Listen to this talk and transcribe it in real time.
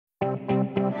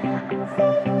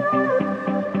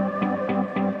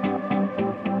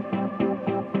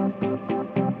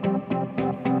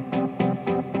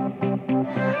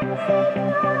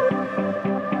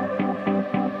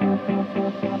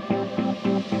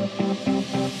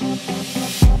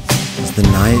As the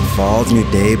night falls, new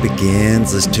day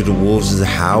begins. Listen to the wolves as they're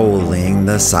howling.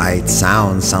 The sights,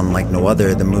 sounds sound like no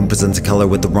other. The moon presents a color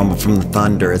with the rumble from the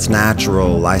thunder. It's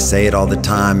natural, I say it all the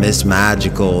time, it's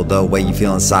magical. The way you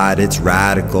feel inside, it's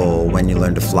radical. When you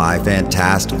learn to fly,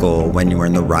 fantastical. When you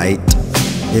earn the right.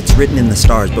 It's written in the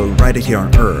stars, but we write it here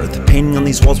on earth. Painting on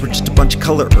these walls, we're just a bunch of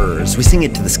colorers. We sing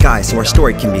it to the sky so our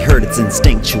story can be heard. It's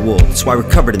instinctual, that's why we're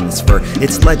covered in this fur.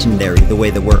 It's legendary, the way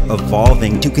that we're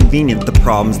evolving. Too convenient, the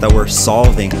problems that we're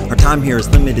solving. Our time here is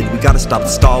limited, we gotta stop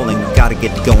stalling. We gotta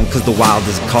get going, cause the wild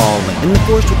is calling. In the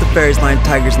forest with the fairies, lion,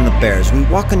 tigers, and the bears. We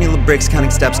walk on yellow bricks,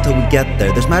 counting steps till we get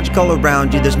there. There's magic all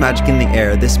around you, there's magic in the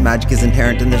air. This magic is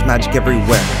inherent and there's magic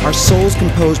everywhere. Our soul's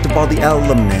composed of all the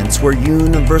elements. We're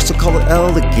universal, call it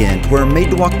elegant. We're made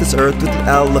to walk this earth with the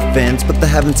elephants, but the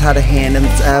heavens had a hand and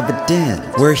it's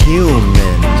evident. We're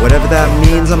human, whatever that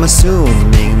means. I'm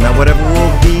assuming that whatever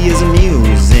will be is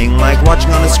amusing. Like watching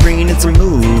on a screen, it's a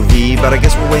movie, but I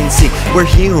guess we'll wait and see. We're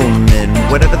human,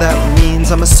 whatever that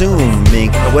means. I'm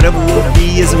assuming that whatever will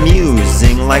be is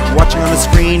amusing. Like watching on a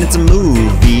screen, it's a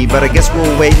movie, but I guess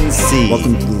we'll wait and see.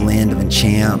 Welcome to the land of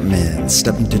enchantment.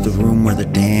 Step into the room where they're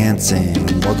dancing.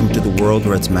 Welcome to the world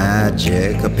where it's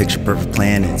magic, a picture-perfect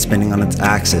planet spinning on its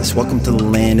axis. Welcome to the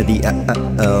land of the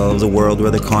elves, the world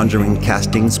where they're conjuring,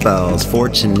 casting spells.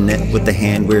 Fortunate with the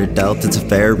hand we're dealt, it's a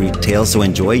fairy tale, so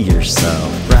enjoy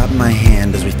yourself. Grab my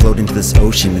hand as we float into this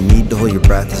ocean. I need to hold your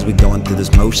breath as we go into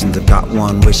this motions. I've got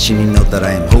one wish and you know that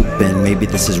I am hoping maybe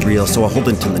this is real, so I'll hold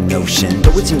into the notion.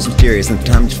 Though it seems mysterious and the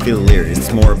time just feel delirious,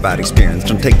 it's more about experience,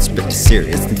 don't take this bit too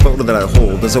serious. The photo that I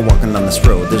hold as I'm walking down this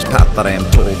road, there's a path that I am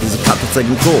told, there's a path that's like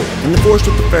gold. In the forest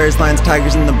with the fairies, lions,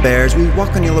 tigers, and the bears, we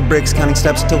walk on yellow bricks, counting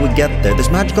steps till we get there. There's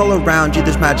magic all around you,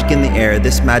 there's magic in the air.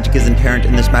 This magic is inherent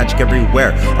and there's magic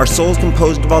everywhere. Our soul's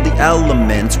composed of all the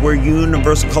elements. We're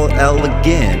universal, call it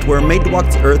elegant. We're made to walk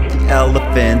this earth, the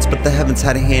elephants, but the heavens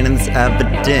had a hand and it's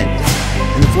evident.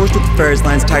 In the forest with the fairies,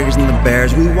 lions, tigers, and the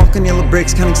bears, we walk on yellow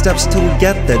bricks, counting steps till we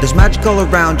get there. There's magic all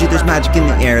around you, there's magic in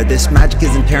the air. This magic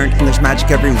is inherent and there's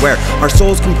magic everywhere. Our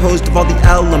soul's composed of all the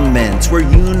elements. We're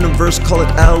universal, call it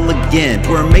elegant.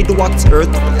 We're made to walk this earth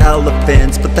with the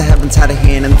elephants, but the heavens had a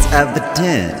hand and it's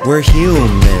evident. We're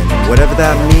human, whatever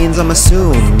that means. I'm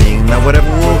assuming that whatever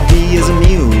will be is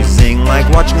amusing. Like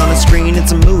watching on a screen,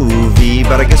 it's a movie,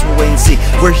 but I guess we'll wait and see.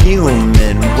 We're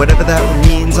human, whatever that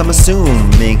means. I'm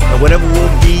assuming that whatever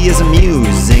will be is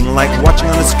amusing. Like watching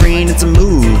on a screen, it's a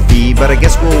movie, but I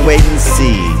guess we'll wait and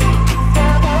see.